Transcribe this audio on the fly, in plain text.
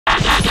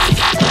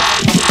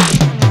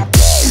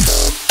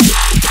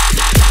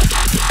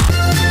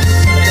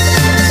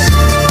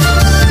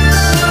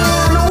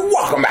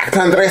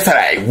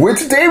Andrea, where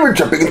today we're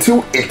jumping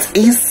into It's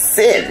a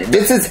Sin.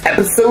 This is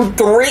episode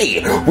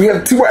 3. We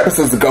have 2 more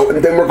episodes to go,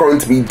 and then we're going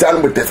to be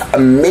done with this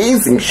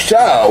amazing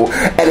show,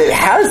 and it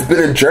has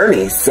been a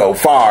journey so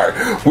far.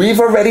 We've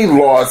already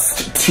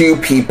lost 2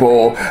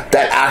 people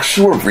that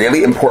actually were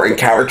really important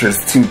characters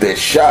to this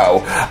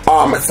show.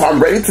 So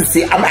I'm ready to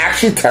see. I'm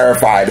actually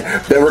terrified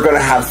that we're going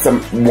to have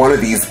one of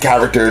these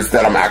characters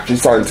that I'm actually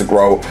starting to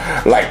grow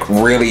like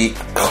really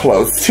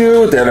close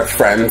to. They're the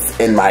friends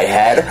in my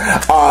head.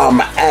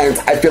 And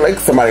I feel like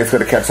somebody's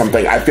going to catch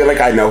something. I feel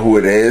like I know who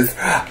it is.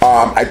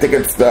 I think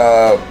it's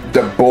the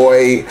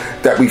boy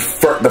that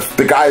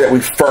the guy that we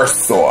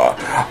first saw,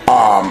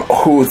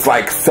 who's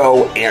like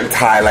so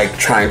anti like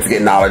trying to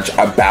get knowledge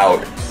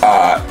about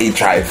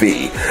HIV.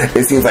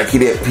 It seems like he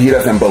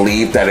doesn't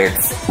believe that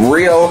it's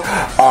real,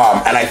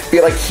 and I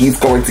feel like he's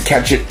going to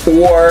catch it,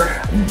 or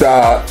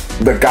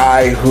the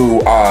guy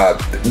who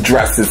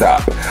dresses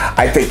up.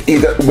 I think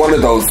either one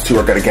of those 2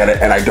 are going to get it,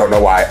 and I don't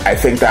know why. I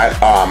think that,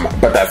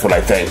 but that's what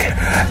I think.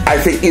 I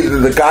think either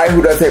the guy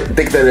who doesn't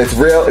think that it's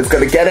real is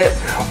going to get it,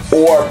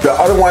 or the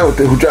other one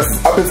who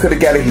dresses up is going to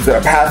get it. He's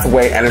going to pass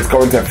away, and it's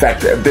going to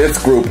affect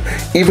this group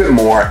even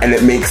more, and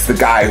it makes the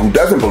guy who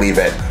doesn't believe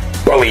it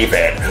believe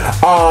it.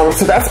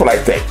 So that's what I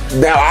think.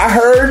 Now, I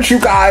heard you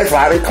guys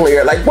loud and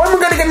clear, like, when we're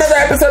gonna get another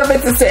episode of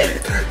It's a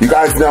Sin? You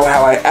guys know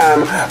how I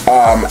am,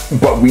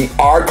 but we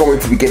are going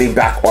to be getting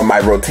back on my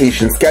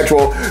rotation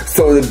schedule.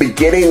 So the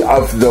beginning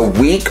of the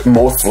week,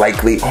 most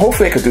likely,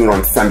 hopefully I could do it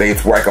on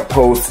Sundays where I could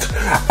post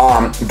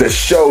the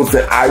shows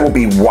that I will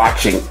be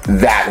watching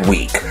that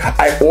week.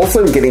 I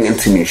also am getting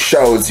into new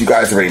shows. You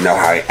guys already know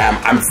how I am.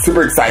 I'm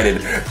super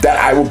excited that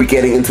I will be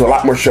getting into a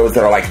lot more shows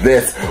that are like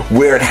this,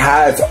 where it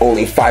has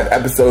only 5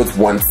 episodes,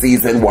 1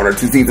 season, 1 or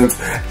 2 seasons,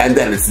 and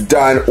then it's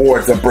done, or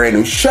it's a brand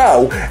new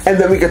show, and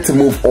then we get to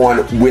move on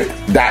with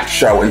that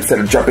show instead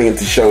of jumping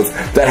into shows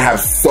that have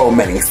so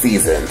many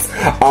seasons.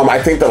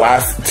 I think the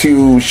last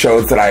 2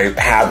 shows that I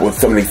have with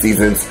so many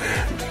seasons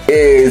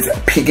is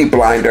Peaky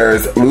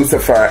Blinders,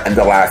 Lucifer, and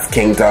The Last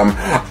Kingdom.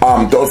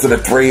 Those are the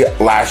 3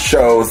 last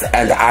shows,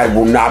 and I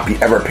will not be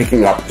ever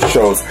picking up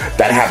shows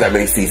that have that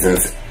many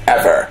seasons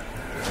ever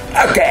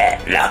again.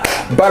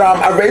 But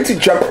I'm ready to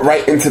jump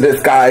right into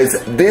this,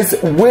 guys. This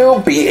will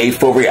be a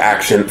full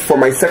reaction for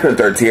my 2nd and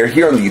 3rd tier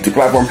here on the YouTube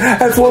platform,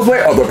 as well as my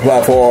other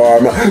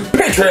platform,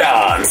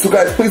 Patreon. So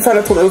guys, please sign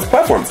up to one of those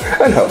platforms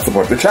and help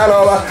support the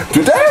channel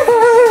today.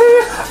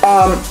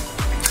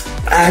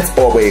 As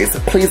always,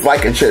 please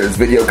like and share this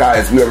video,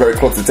 guys. We are very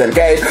close to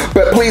 10K,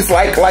 but please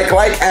like,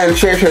 and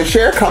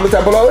share. Comment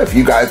down below if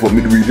you guys want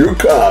me to read your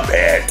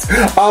comment.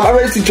 I'm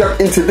ready to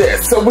jump into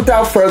this. So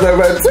without further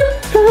ado,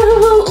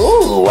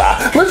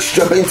 let's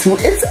jump into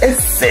It's a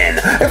Sin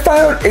and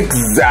find out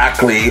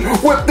exactly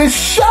what this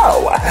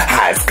show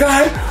has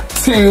got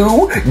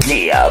to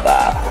give.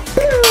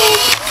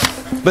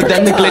 But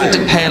then the glint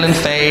did pale and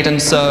fade, and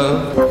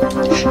so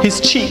his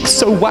cheeks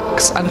so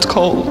wax and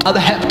cold. Other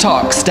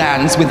heptarch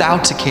stands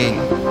without a king.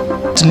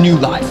 A new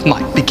life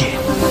might begin.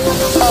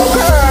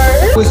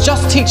 Okay. Was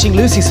just teaching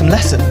Lucy some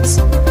lessons.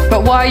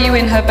 But why are you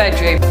in her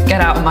bedroom?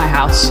 Get out of my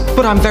house.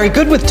 But I'm very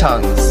good with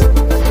tongues.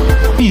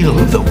 Feel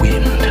the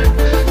wind.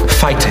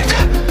 Fight it.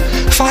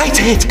 Fight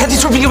it! And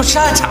it's ripping your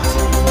shirt off!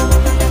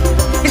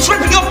 It's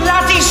ripping your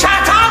bloody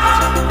shirt off!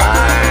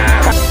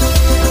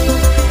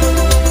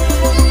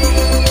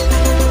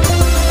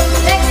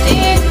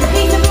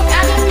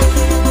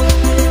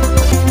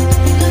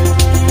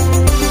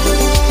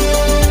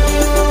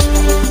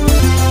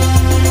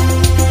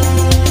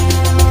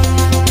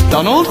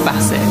 Donald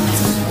Bassett.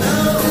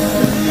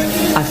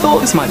 I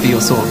thought this might be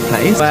your sort of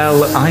place.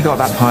 Well, I got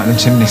that part in the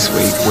chimney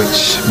sweep,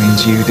 which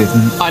means you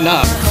didn't. I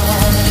know.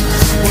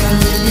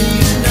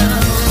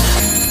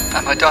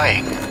 Am I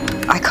dying?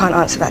 I can't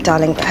answer that,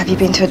 darling, but have you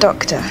been to a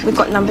doctor? We've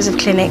got numbers of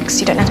clinics.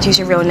 You don't have to use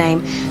your real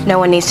name. No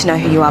one needs to know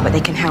who you are, but they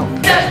can help.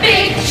 The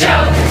big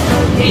joke.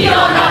 You're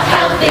not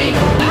healthy.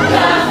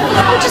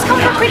 I'll just come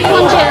for a pretty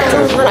one,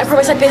 Jill. I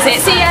promise I'd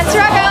visit. See ya,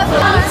 Trago.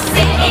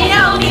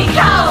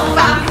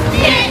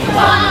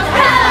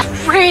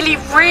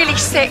 Really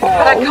sick,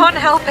 but I can't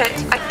help it.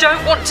 I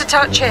don't want to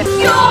touch him.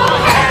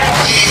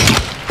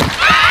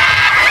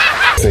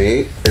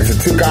 See, it's the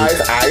 2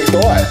 guys I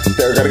thought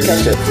they were gonna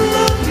catch it.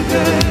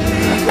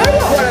 I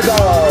want one of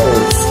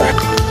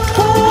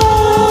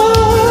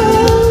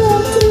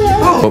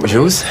those. What was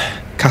yours?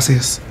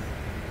 Cassius.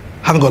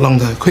 Haven't got long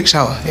though. Quick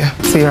shower, yeah?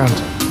 See you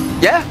around.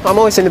 Yeah, I'm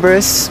always in the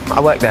Brewers.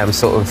 I work there, I'm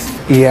sort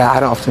of... Yeah, I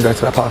don't often go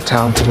to that part of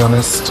town, to be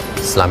honest.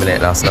 slamming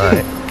it last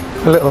night.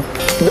 A little.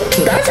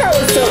 That's how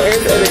it still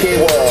is in the gay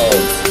world.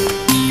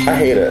 I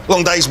hate it.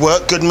 Long day's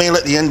work, good meal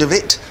at the end of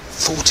it,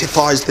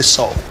 fortifies the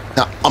soul.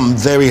 Now, I'm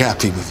very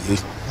happy with you,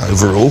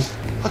 overall.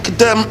 I could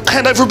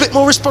hand over a bit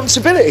more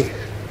responsibility.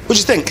 What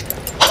do you think?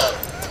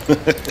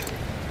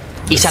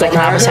 He said I can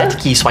have a set of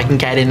keys so I can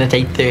get in at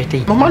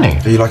 8:30. More money?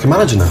 Are you like a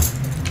manager now?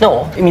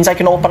 No, it means I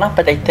can open up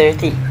at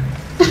 8:30.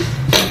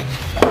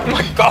 Oh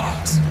my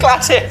god,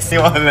 Gladys! You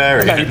are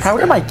hilarious. I'm very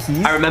proud of my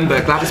keys. I remember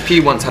Gladys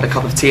Pugh once had a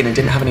cup of tea and it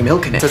didn't have any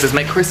milk in it. So there's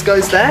my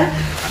Crisco's there.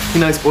 He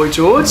knows Boy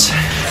George.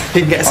 He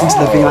can get us into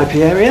the VIP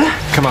area.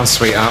 Come on,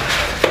 sweetheart.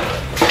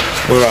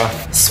 We're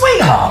off.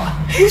 Sweetheart?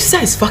 Who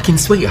says fucking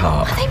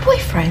sweetheart? Are they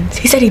boyfriends?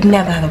 He said he'd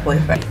never have a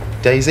boyfriend.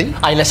 Daisy?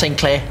 Isla St.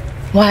 Clair.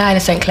 Why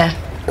Isla St. Clair?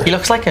 He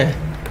looks like her.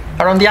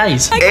 Around the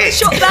eyes.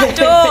 Shut that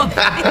door!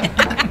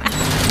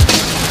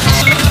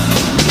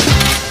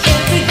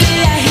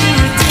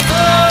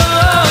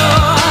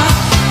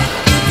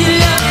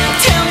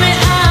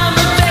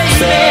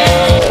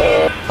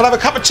 I'll have a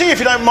cup of tea if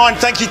you don't mind,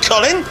 thank you,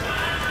 Colin.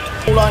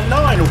 All like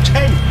 9 or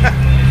 10.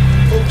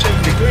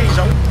 14 degrees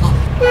on.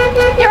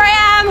 Here I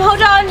am,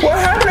 hold on. What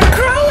happened to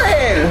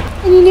Colin?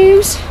 Any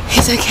news?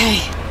 He's okay.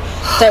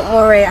 Don't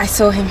worry, I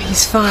saw him,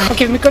 he's fine. I'll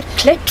give him a good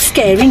clip,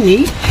 scaring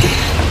me.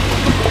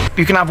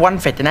 You can have one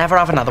fit and never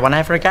have another one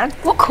ever again.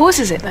 What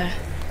causes it though?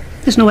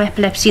 There's no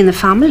epilepsy in the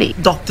family.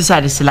 Doctor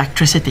said it's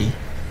electricity.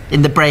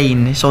 In the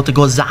brain, it sort of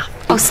goes zap.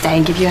 I'll stay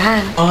and give you a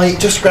hand. I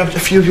just grabbed a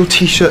few of your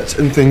t-shirts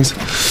and things.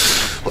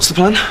 What's the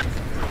plan?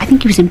 I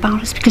think he was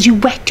embarrassed because you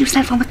wet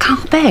yourself on the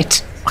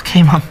carpet.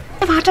 Okay, Mum.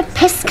 I've had a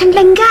piss can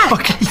linger.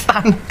 Okay,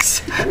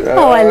 thanks.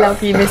 Oh, I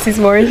love you, Mrs.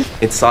 Murray.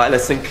 It's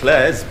Silas St.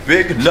 Clair's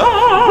big night.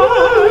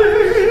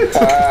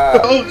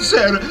 Oh,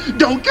 Sarah,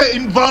 don't get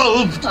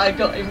involved. I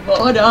got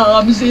involved. What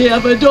harm's he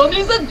ever done?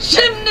 He's a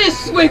chimney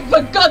sweep,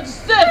 for God's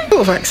sake. What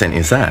sort of accent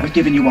is that? We've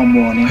given you one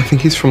warning. I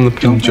think he's from the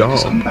Punjab.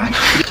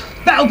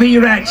 That'll be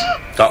your head.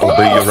 That'll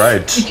be your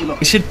red.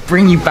 We should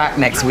bring you back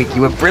next week.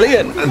 You were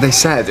brilliant. And they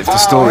said if the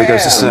story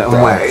goes a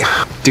certain way,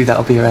 Do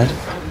That'll Be Your Head.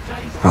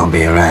 I'll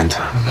be around.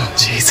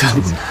 Jesus.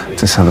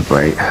 To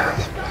celebrate.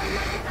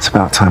 It's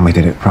about time we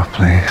did it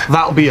properly.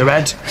 That'll Be Your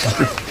Head.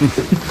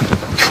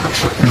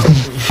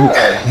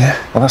 Yeah,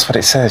 well that's what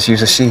it says,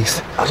 use a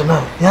sheath. I don't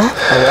know. Yeah?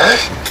 Alright.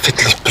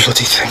 Fiddly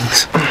bloody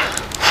things.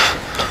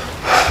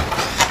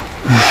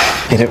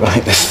 Get it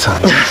right this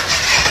time.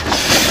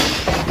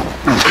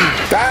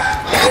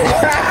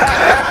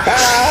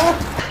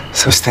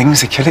 Those things,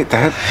 they kill it,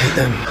 Dad. I hate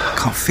them.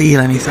 Can't feel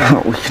anything.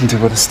 What we can do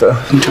with the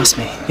stuff. You can trust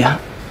me, yeah?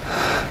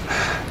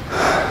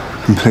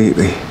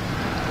 Completely.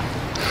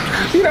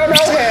 You don't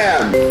know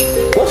him.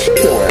 What's she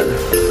doing?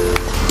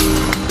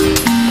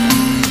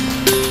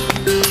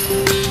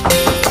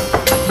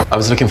 I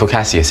was looking for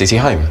Cassius. Is he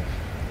home?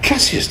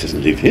 Cassius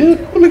doesn't live here.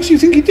 What makes you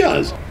think he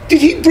does? Did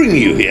he bring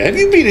you here? Have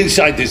you been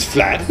inside this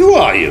flat? Who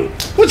are you?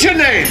 What's your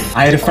name?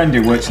 I had a friend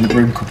who works in the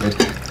broom cupboard.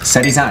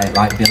 Said he's at it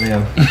like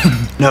Billy-O.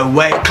 No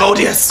way,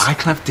 Claudius! I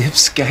can have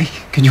dibs, gay.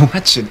 Can you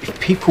imagine if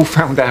people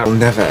found out? I'll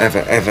never, ever,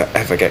 ever,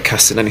 ever get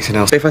cast in anything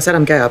else. If I said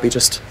I'm gay, I'd be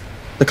just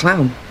the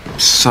clown.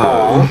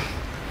 So,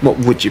 what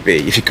would you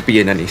be if you could be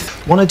in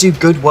anything? Want to do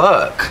good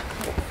work.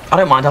 I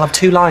don't mind, I'll have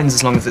 2 lines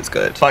as long as it's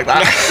good. Like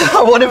that.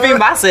 I want to be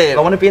massive.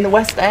 I want to be in the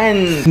West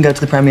End. We can go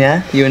to the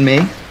premiere, you and me.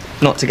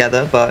 Not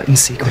together, but in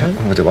secret.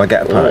 Oh, do I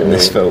get a part in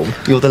this film?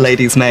 You're the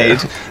lady's maid.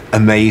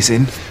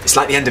 Amazing. It's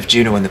like the end of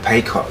Juno and the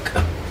Paycock.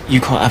 You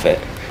can't have it.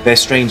 They're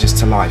strangers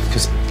to life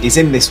because he's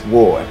in this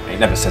war. He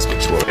never says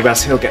which war.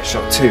 Whereas he'll get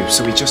shot too,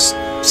 so he just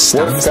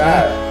stands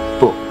there.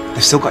 But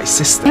they've still got his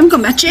sister. I haven't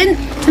got much in.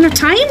 And a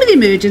time with the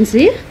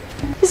emergency.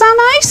 Is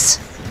that nice?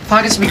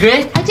 Faggots would be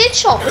great. I did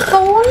shop with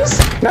phones.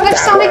 Left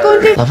Sally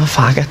going to... Love a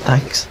faggot,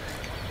 thanks.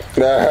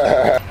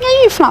 Yeah,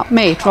 you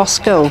flatmate,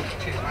 Roscoe.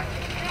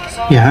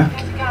 Yeah?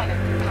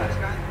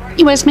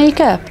 He wears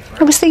makeup.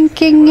 I was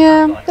thinking,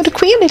 what a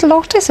queer little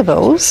lot, I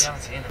suppose.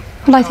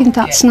 Well, I think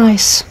that's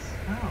nice.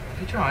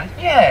 Have you tried?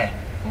 Yeah.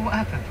 Well, what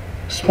happened?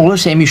 All the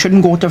same, you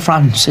shouldn't go to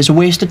France. It's a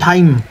waste of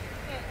time.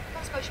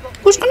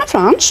 Who's going to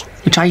France?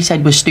 Which I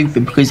said was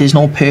stupid because there's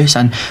no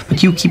person,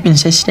 but you keep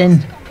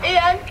insisting.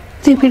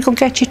 Think we'll go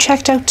get you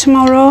checked out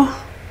tomorrow?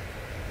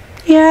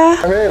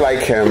 Yeah? I really like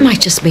him. It might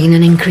just mean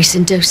an increase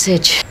in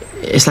dosage.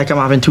 It's like I'm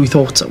having 2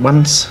 thoughts at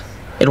once.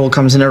 It all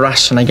comes in a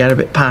rush and I get a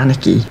bit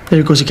panicky. There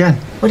it goes again.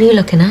 What are you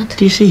looking at?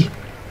 Do you see?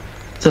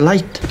 The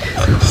light.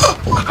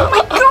 Oh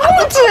my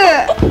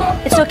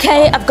God! It's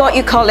okay, I've got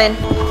you, Colin.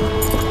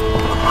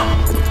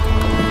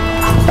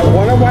 I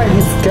wonder why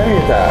he's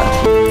getting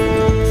that.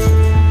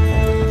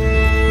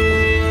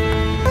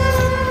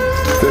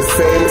 The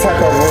same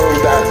type of room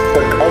that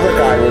the other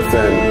guy was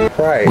in.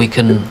 Right. We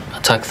can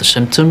attack the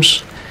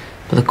symptoms,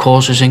 but the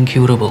cause is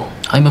incurable.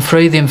 I'm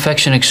afraid the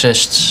infection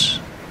exists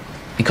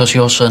because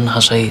your son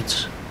has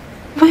AIDS.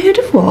 Have I heard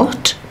of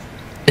what?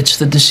 It's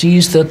the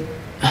disease that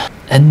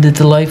ended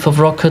the life of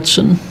Rock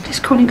Hudson. Is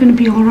Colin going to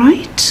be all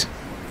right?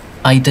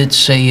 I did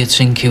say it's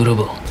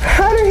incurable.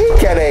 How did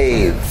he get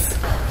AIDS?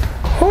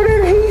 Who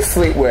did he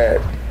sleep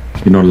with?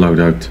 You're not allowed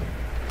out.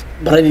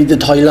 But I need the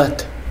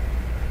toilet.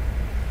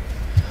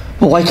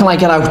 Well, why can't I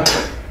get out?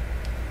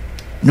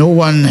 No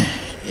one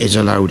is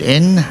allowed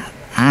in,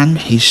 and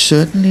he's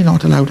certainly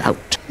not allowed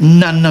out.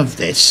 None of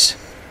this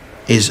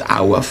is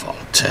our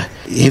fault.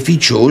 If he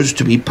chose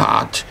to be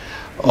part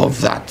of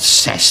that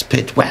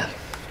cesspit, well,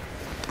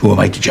 who am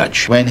I to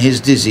judge? When his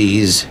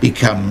disease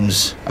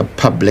becomes a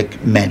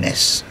public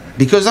menace.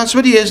 Because that's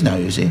what he is now,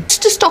 you see. It's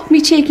to stop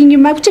me taking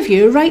him out of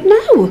here right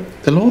now.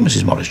 The law,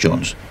 Mrs.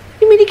 Morris-Jones.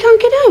 You mean he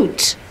can't get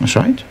out? That's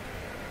right.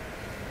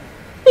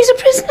 He's a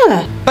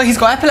prisoner. But he's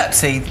got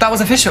epilepsy. That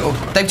was official.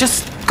 They've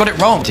just got it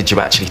wrong. Did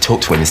you actually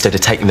talk to him instead of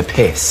taking the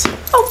piss?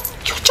 Oh,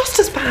 you're just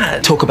as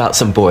bad. Talk about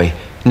some boy.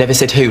 Never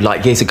said who,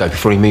 like years ago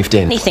before he moved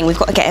in. Anything, we've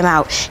got to get him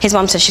out. His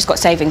mum says she's got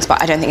savings,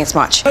 but I don't think it's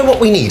much. You know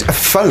what we need? A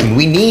phone.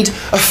 We need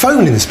a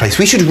phone in this place.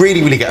 We should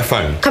really, really get a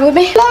phone. Come with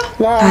me.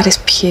 That is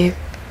Pew.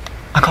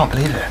 I can't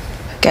believe it.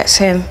 Gets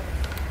him.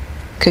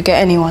 Could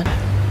get anyone.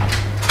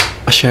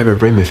 I share a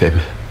room with him.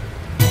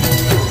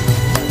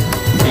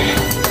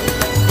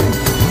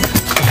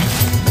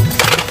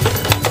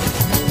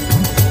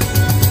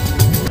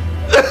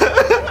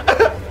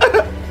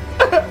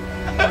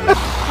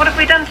 What have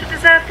we done to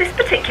deserve this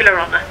particular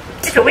honour?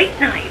 It's a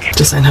weeknight.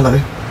 Just saying hello.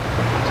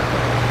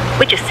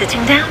 We're just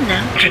sitting down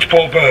now. It's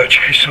Paul Birch.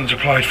 His son's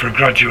applied for a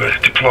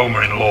graduate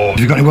diploma in law. Have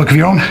you got any work of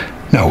your own?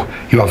 No,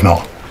 you have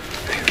not.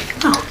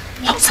 Oh,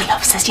 lots of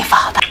love, says your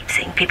father. Keep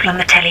seeing people on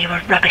the telly who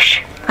are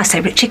rubbish. I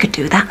say Richie could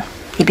do that.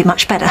 He'd be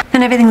much better.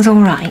 And everything's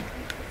all right.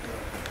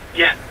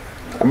 Yeah.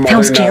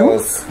 How's Jill?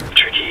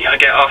 Tricky. I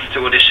get asked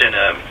to audition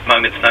a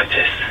moment's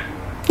notice.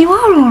 You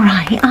are all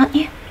right, aren't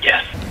you?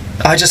 Yes.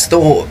 I just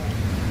thought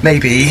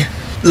maybe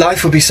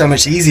life would be so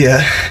much easier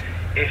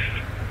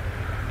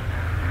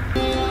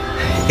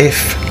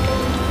if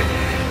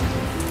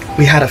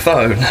we had a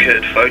phone.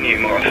 Could phone you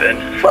more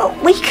often. Well,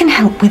 we can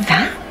help with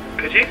that.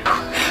 Could you?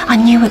 I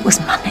knew it was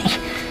money.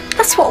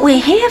 That's what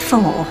we're here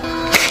for.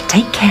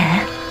 Take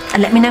care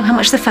and let me know how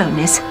much the phone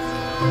is.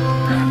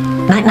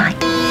 Night night.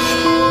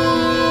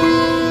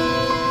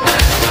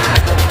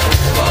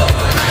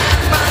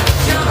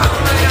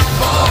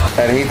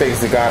 And he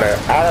thinks he got it.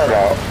 I don't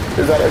know.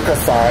 Is that like a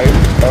sign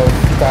of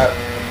that?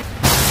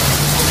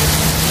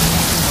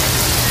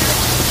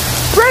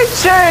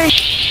 Richie!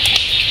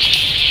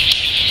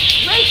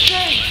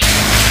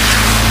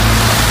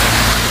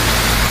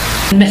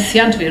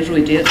 Methiant fi'r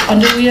rwydir,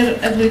 ond y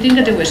flwyddyn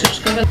gyda wys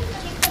ysgol fel...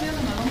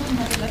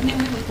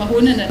 Mae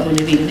hwn yn hwn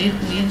i fi,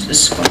 ni'n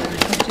ysgol.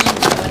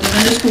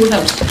 Yn y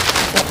schoolhouse.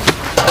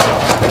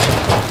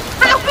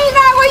 Happy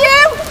now, are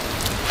you?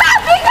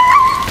 Happy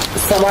now!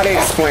 Somebody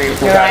explain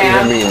what that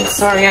even means.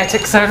 Sorry I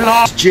took so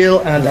long.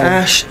 Jill and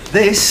Ash,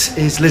 this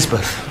is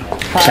Lisbeth.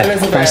 Hi,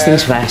 Elizabeth. First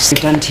things first, what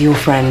you've done to your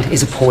friend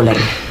is appalling.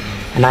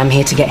 And I'm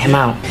here to get him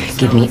out.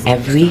 Give me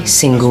every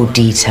single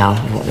detail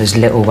of what those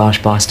little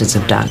Welsh bastards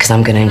have done, because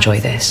I'm going to enjoy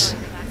this.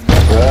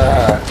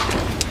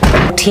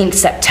 14th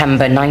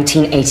September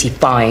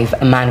 1985,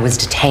 a man was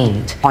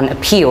detained. On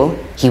appeal,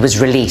 he was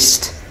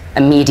released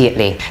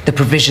immediately. The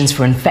provisions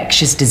for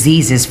infectious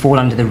diseases fall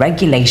under the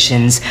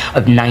regulations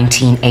of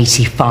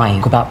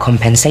 1985 about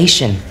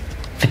compensation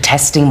for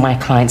testing my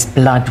client's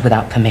blood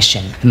without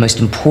permission. The most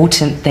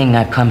important thing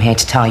I've come here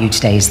to tell you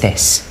today is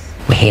this.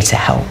 We're here to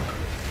help.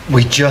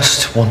 We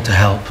just want to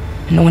help.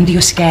 No wonder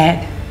you're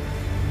scared.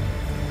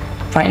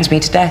 Frightens me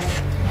to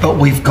death. But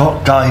we've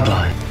got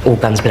guidelines. All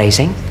guns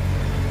blazing.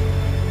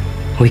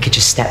 We could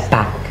just step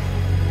back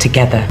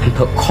together and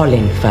put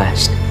Colin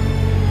first.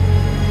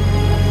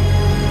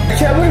 I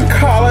can't believe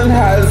Colin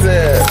has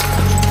it.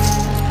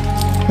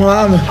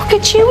 Mum. Look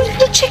at you,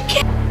 little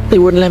chicken. They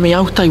wouldn't let me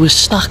out. I was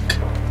stuck.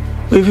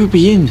 Where have you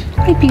been?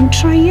 I've been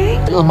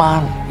trying. Little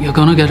man. You're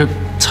gonna get a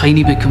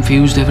tiny bit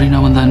confused every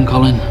now and then,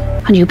 Colin.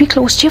 And you be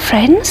close to your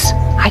friends.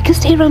 I can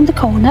stay around the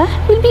corner.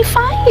 We'll be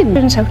fine.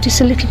 Turns out it's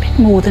a little bit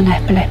more than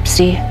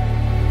epilepsy.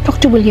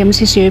 Dr.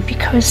 Williams is here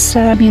because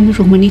I'm in the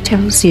room when he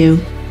tells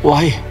you.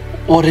 Why?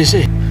 What is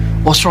it?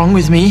 What's wrong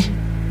with me?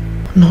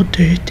 I'm not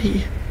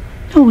dirty.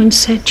 No one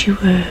said you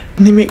were.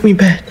 Can they make me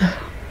better?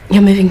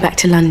 You're moving back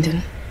to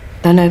London.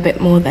 They'll know a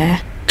bit more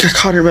there. I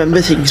can't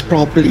remember things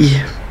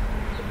properly.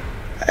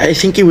 I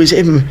think it was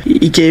him.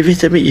 He gave it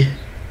to me.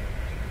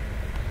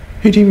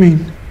 Who do you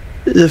mean?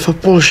 The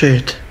football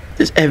shirt.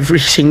 Does every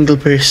single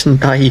person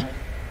die?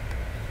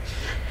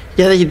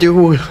 Yeah, they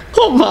do.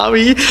 Oh,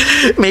 Mommy,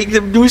 make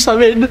them do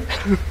something.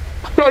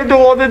 I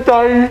don't want to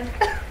die.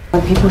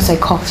 When people say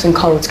coughs and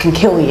colds can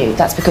kill you,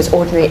 that's because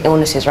ordinary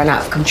illnesses run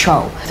out of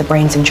control. The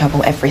brain's in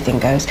trouble, everything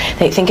goes.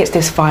 They think it's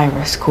this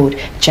virus called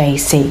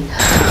JC.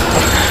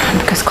 And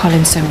because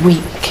Colin's so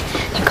weak,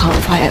 he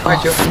can't fight it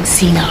off. And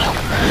senile,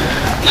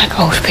 like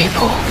old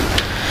people.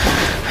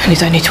 And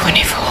he's only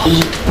 24.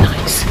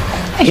 Nice.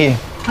 Thank you.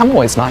 I'm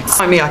always nice.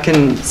 I mean, I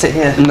can sit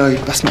here. No,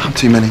 let's not have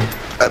too many.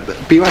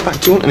 Be right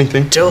back. Do you want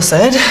anything? Jill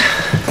said,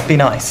 be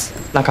nice.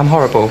 Like I'm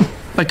horrible.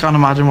 I can't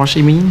imagine what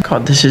she means.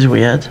 God, this is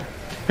weird.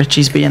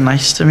 Richie's being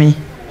nice to me.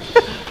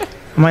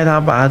 Am I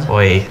that bad?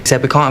 Oi. He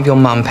said we can't have your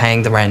mum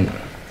paying the rent,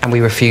 and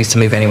we refuse to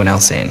move anyone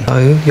else in.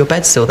 So your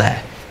bed's still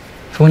there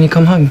for when you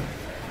come home.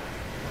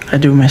 I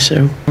do miss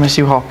you. I miss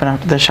you hopping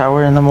out of the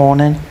shower in the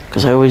morning,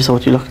 because I always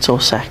thought you looked so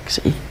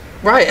sexy.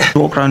 Right.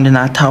 Walk around in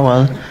that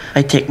towel,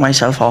 I take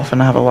myself off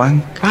and have a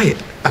wank. Right.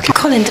 Okay.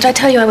 Colin, did I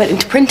tell you I went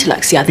into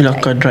Printerlux the other day? You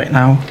look good right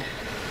now.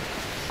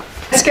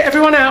 Let's get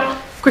everyone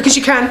out, quick as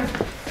you can.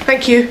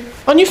 Thank you.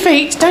 On your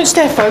feet, don't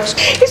stare, folks.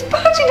 It's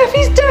bad enough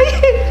he's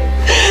dying.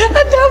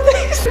 And now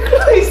this, for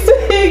Christ's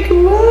sake,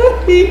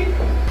 why?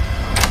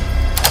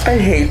 I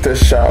hate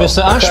this show.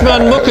 Mr.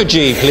 Ashman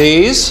Mukherjee,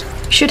 please.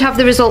 Should have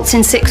the results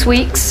in 6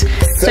 weeks.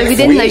 So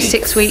within those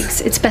 6 weeks,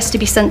 it's best to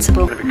be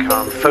sensible. To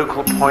become a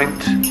focal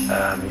point,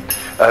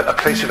 a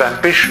place of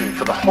ambition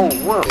for the whole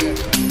world.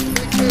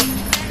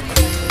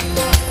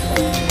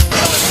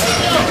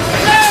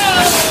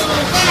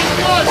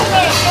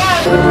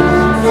 I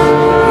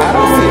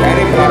don't see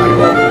any black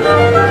people.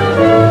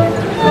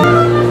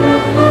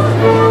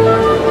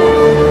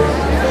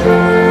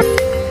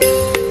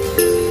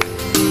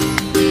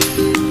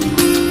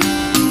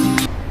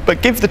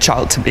 But give the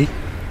child to me.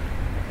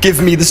 Give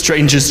me the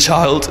stranger's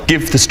child.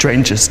 Give the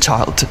stranger's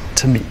child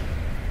to me.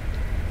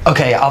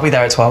 Okay, I'll be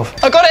there at 12.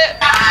 I got it!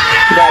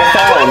 You got a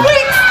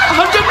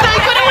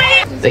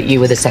phone. But you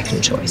were the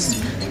second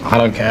choice. I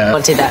don't care.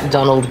 Wanted that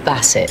Donald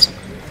Bassett.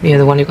 You're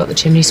the one who got the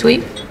chimney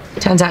sweep.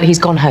 Turns out he's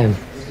gone home.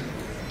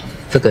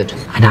 For good.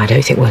 And I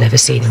don't think we'll ever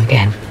see them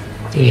again.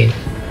 Do you?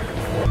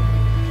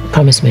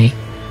 Promise me.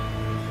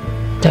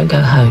 Don't go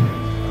home.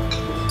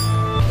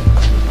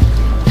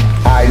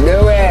 I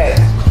knew it!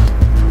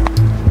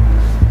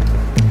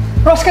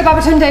 Roscoe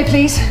Babatunde,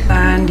 please.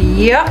 And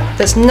yeah,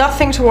 there's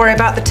nothing to worry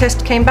about. The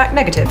test came back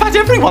negative. But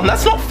everyone,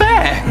 that's not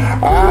fair.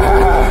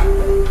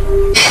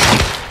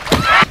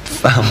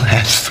 Found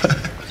head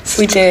first.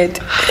 We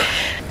did.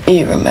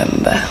 You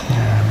remember.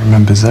 Yeah,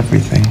 remembers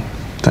everything,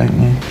 don't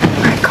you?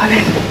 Alright,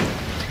 Colin.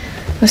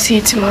 We'll see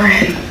you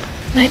tomorrow.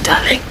 Night,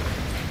 darling.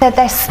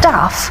 Their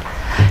staff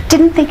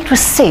didn't think it was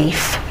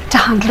safe to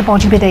handle a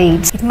body with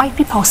AIDS. It might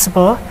be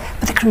possible,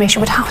 but the cremation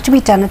would have to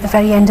be done at the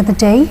very end of the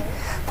day,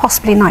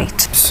 possibly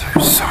night. I'm so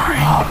sorry.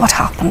 Oh, what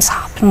happens,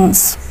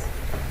 happens.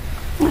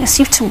 I'll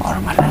see you tomorrow,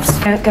 my loves.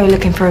 Don't go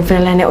looking for a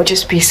villain, it'll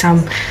just be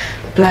some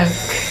bloke.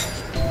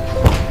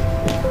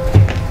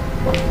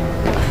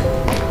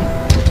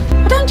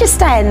 Don't just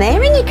stand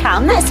there and you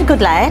come, that's a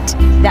good lad.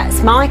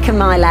 That's Mike and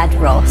my lad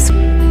Ross.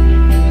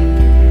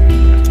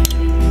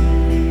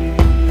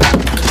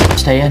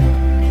 Stay in.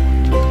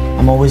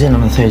 I'm always in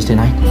on a Thursday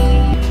night.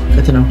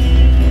 Good to know.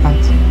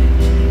 Thanks.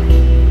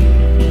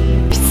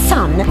 His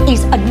son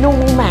is a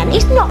normal man.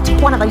 He's not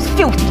one of those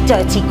filthy,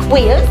 dirty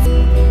queers.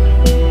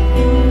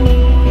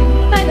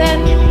 Night then.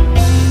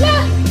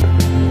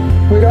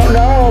 We don't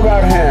know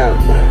about him.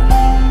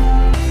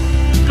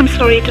 I'm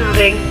sorry,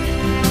 darling.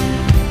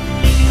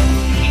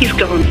 He's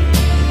gone.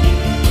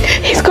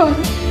 He's gone.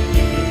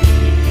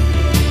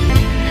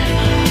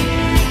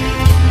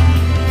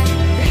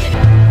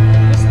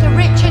 Mr.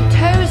 Richard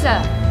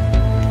Tozer.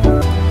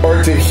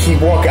 Or did he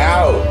walk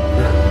out?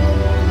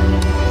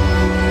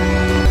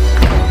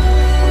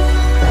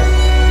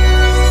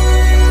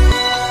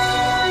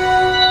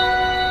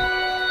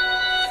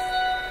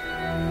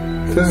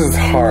 This is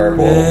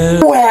horrible.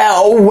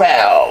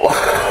 Well.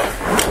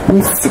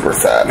 I'm super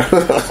sad.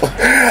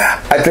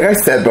 I think I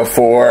said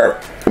before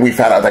we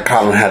found out that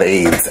Colin had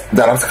AIDS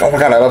that I was like, oh my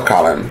god, I love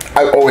Colin.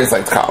 I always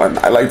liked Colin.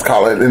 I liked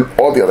Colin in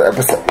all the other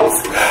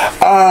episodes.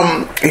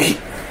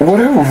 What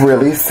a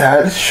really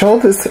sad show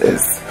this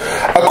is.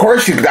 Of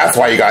course, that's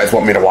why you guys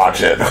want me to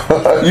watch it.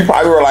 You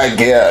probably were like,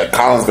 yeah,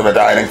 Colin's gonna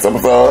die next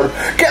episode.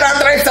 Get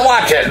Andres to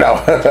watch it. No,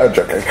 I'm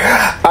joking.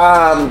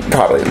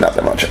 Probably not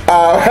that much.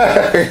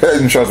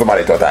 I'm sure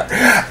somebody thought that.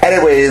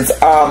 Anyways,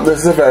 this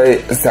is a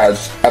very sad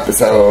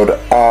episode.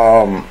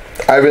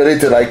 I really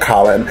did like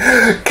Colin.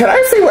 Can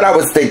I say what I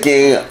was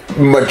thinking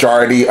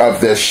majority of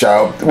this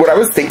show? What I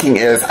was thinking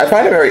is, I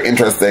find it very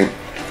interesting.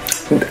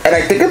 And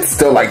I think it's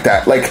still like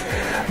that. Like,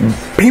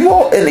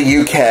 people in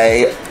the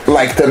UK,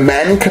 like, the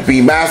men could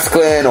be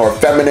masculine or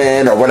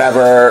feminine or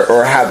whatever,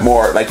 or have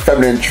more, like,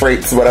 feminine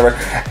traits or whatever,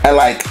 and,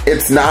 like,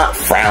 it's not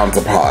frowned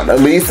upon. At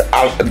least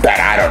that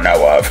I don't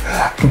know of.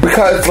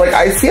 Because, like,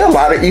 I see a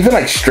lot of, even,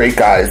 like, straight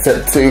guys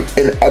that,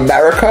 in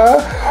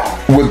America,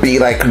 would be,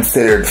 like,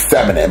 considered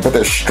feminine, but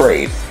they're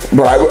straight.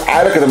 But I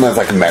look at them as,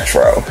 like,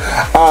 metro.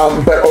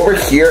 But over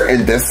here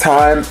in this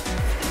time,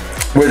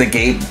 where the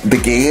gays,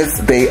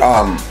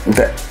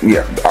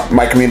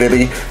 my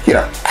community,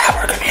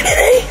 our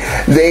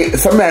community,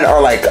 some men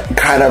are like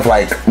kind of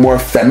like more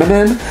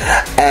feminine,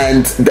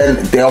 and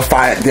then they'll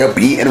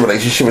be in a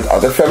relationship with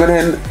other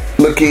feminine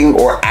looking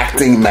or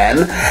acting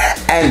men,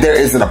 and there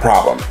isn't a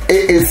problem.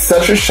 It is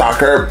such a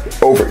shocker.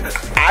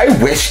 I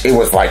wish it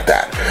was like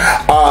that,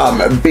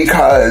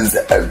 because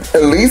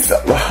at least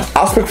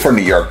I'll speak for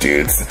New York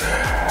dudes.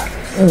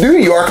 New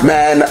York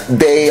men,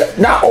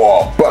 not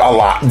all, but a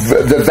lot,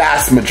 the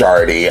vast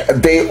majority,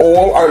 they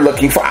all are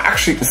looking for,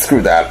 actually,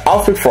 screw that,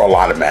 I'll speak for a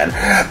lot of men,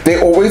 they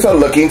always are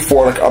looking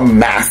for like a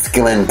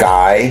masculine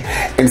guy,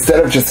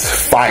 instead of just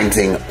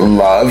finding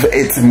love.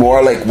 It's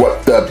more like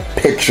what the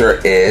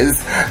picture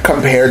is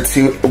compared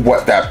to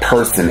what that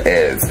person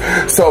is.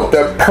 So if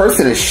the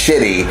person is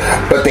shitty,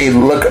 but they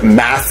look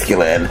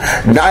masculine,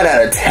 9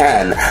 out of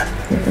 10,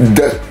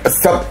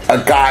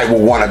 a guy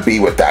will want to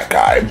be with that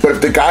guy. But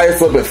if the guy is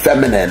a little bit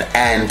feminine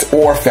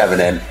or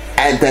feminine,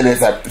 and then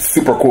is a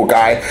super cool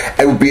guy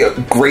and would be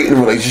great in a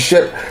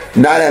relationship,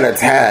 9 out of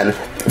 10,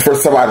 for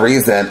some odd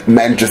reason,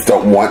 men just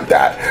don't want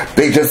that.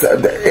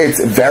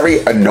 It's very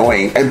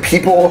annoying. And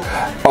people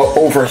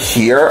over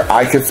here,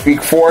 I could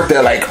speak for,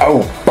 they're like,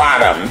 oh,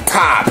 bottom,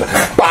 top,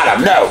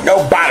 bottom,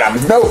 no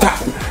bottoms, no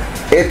time.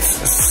 It's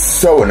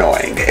so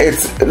annoying.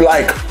 It's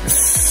like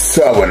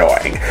so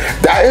annoying.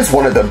 That is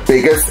one of the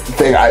biggest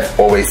thing I've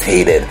always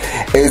hated,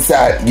 is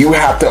that you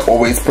have to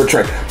always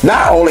portray,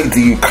 not only do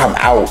you come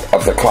out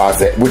of the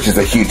closet, which is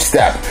a huge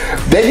step,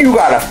 then you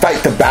gotta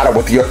fight the battle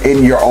with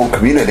in your own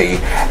community,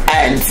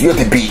 and you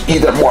have to be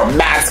either more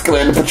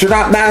masculine, but you're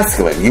not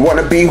masculine. You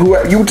wanna be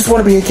you just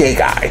wanna be a gay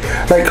guy.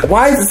 Like,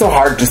 why is it so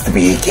hard just to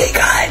be a gay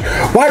guy?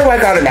 Why do I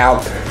gotta now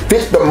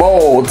fit the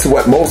mold to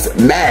what most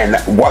men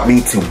want me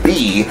to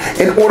be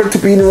in order to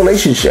be in a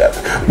relationship?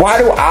 Why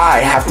do I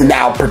have to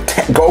now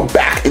go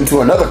back into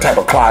another type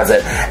of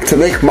closet to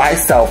make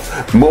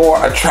myself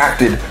more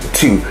attracted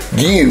to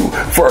you,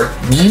 for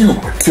you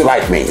to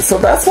like me? So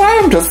that's why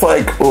I'm just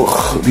like,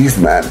 ugh, these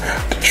men,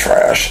 the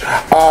trash.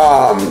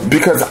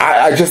 Because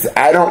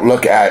I don't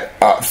look at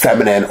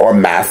feminine or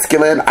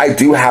masculine. I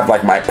do have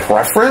like my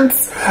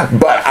preference,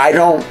 but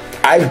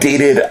I've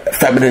dated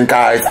feminine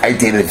guys, I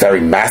dated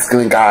very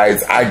masculine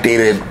guys, I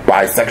dated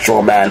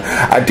bisexual men,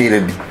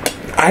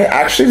 I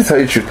actually, to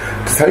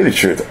tell you the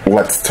truth,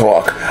 let's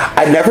talk.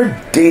 I never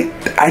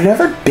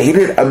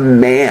dated a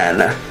man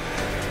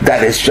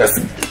that is just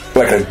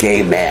like a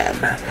gay man.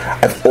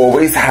 I've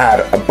always had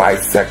a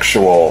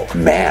bisexual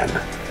man.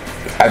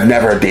 I've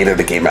never dated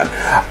a gay man.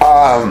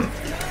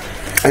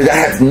 And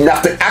that has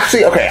nothing,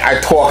 actually, okay, I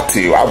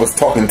was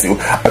talking to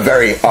a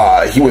very,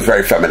 he was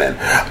very feminine,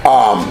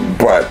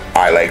 but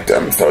I liked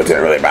him, so it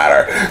didn't really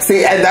matter.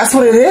 See, and that's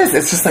what it is.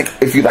 It's just like,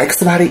 if you like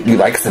somebody, you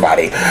like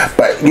somebody.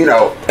 But, you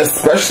know,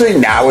 especially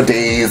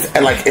nowadays,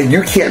 and like, if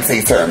you can't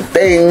say certain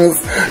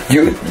things,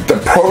 the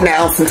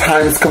pronouns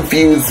sometimes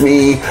confuse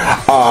me,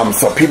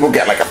 so people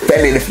get like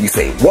offended if you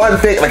say one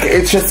thing. Like,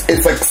 it's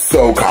like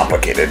so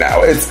complicated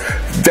now. It's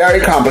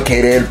very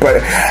complicated, but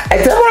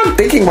and then what I'm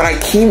thinking when I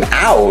came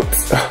out,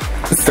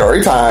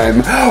 story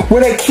time,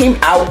 when I came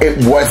out,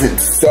 it wasn't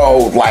so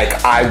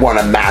like, I want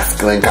a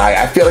masculine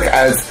guy. I feel like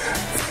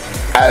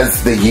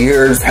as the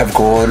years have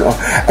gone,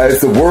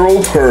 as the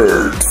world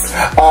turns,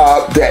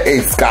 that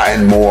it's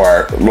gotten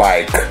more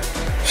like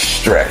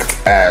strict,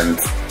 and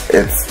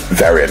it's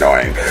very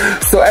annoying.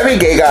 So every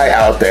gay guy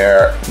out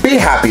there, be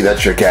happy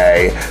that you're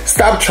gay.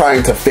 Stop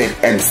trying to fit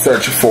and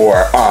search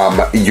for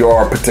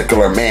your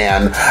particular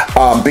man,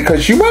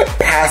 because you might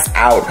pass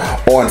out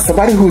on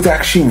somebody who's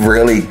actually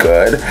really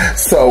good.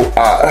 So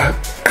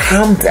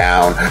calm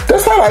down.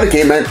 That's why a lot of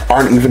gay men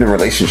aren't even in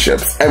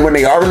relationships. And when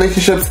they are in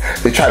relationships,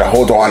 they try to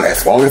hold on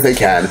as long as they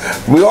can.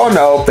 We all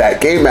know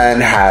that gay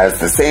men has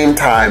the same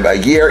time. A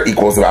year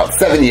equals about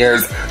 7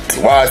 years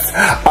to us.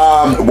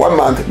 1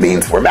 month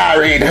means we're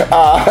married.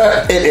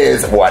 It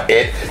is what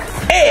it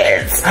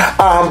is.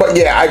 But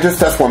yeah,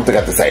 that's one thing I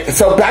have to say.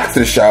 So back to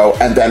the show,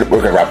 and then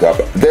we're gonna wrap up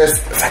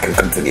this so I can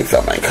continue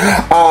filming.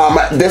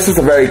 This is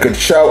a very good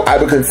show. I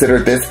would consider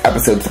this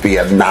episode to be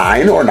a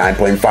 9 or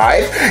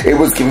 9.5. It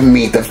was giving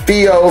me the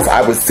feels.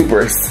 I was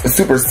super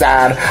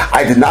sad.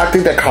 I did not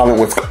think that Colin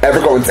was ever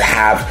going to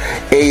have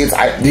AIDS.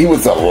 He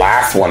was the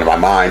last one in my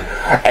mind.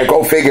 And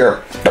go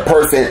figure, the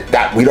person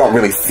that we don't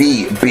really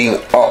see being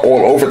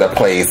all over the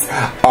place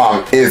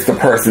is the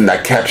person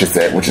that catches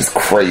it, which is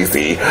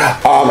crazy.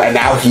 And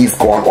now he's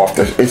going off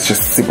it's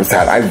just super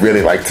sad. I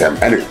really liked him,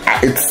 and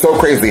it's so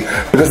crazy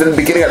because in the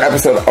beginning of the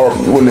episode, or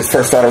when this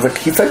first started, I was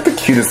like, he's like the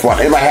cutest one.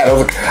 In my head, I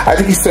was like, I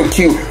think he's so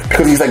cute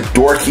because he's like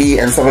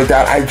dorky and stuff like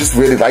that. I just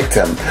really liked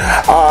him.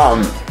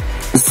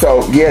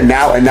 So yeah,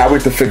 now we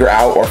have to figure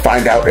out or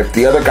find out if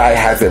the other guy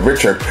has it,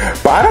 Richard,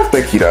 but I don't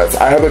think he does.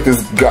 I have like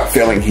this gut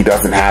feeling he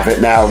doesn't have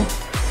it now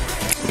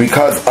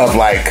because of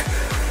like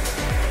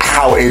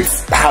how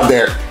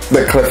they're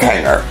the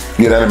cliffhanger,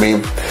 you know what I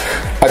mean?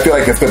 I feel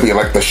like it's gonna be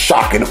like the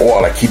shock and awe,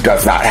 like he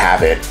does not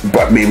have it,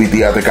 but maybe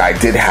the other guy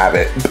did have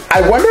it.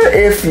 I wonder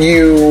if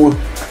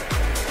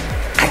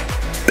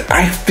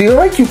I feel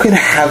like you can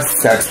have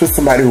sex with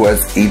somebody who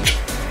has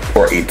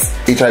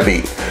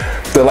HIV,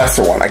 the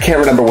lesser one. I can't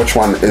remember which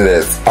one it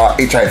is,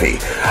 HIV.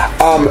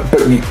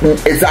 But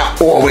it's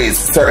not always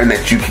certain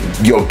that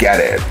you'll get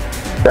it,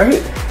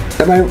 right?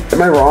 Am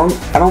I wrong?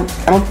 I don't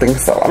think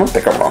so. I don't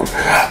think I'm wrong.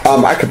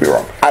 I could be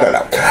wrong. I don't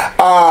know.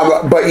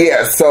 But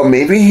yeah, so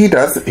maybe he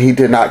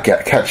did not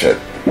catch it.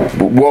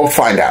 We'll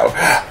find out.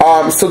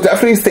 So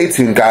definitely stay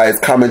tuned, guys.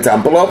 Comment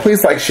down below.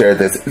 Please like, share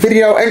this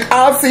video, and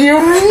I'll see you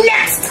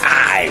next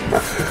time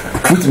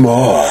with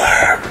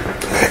more.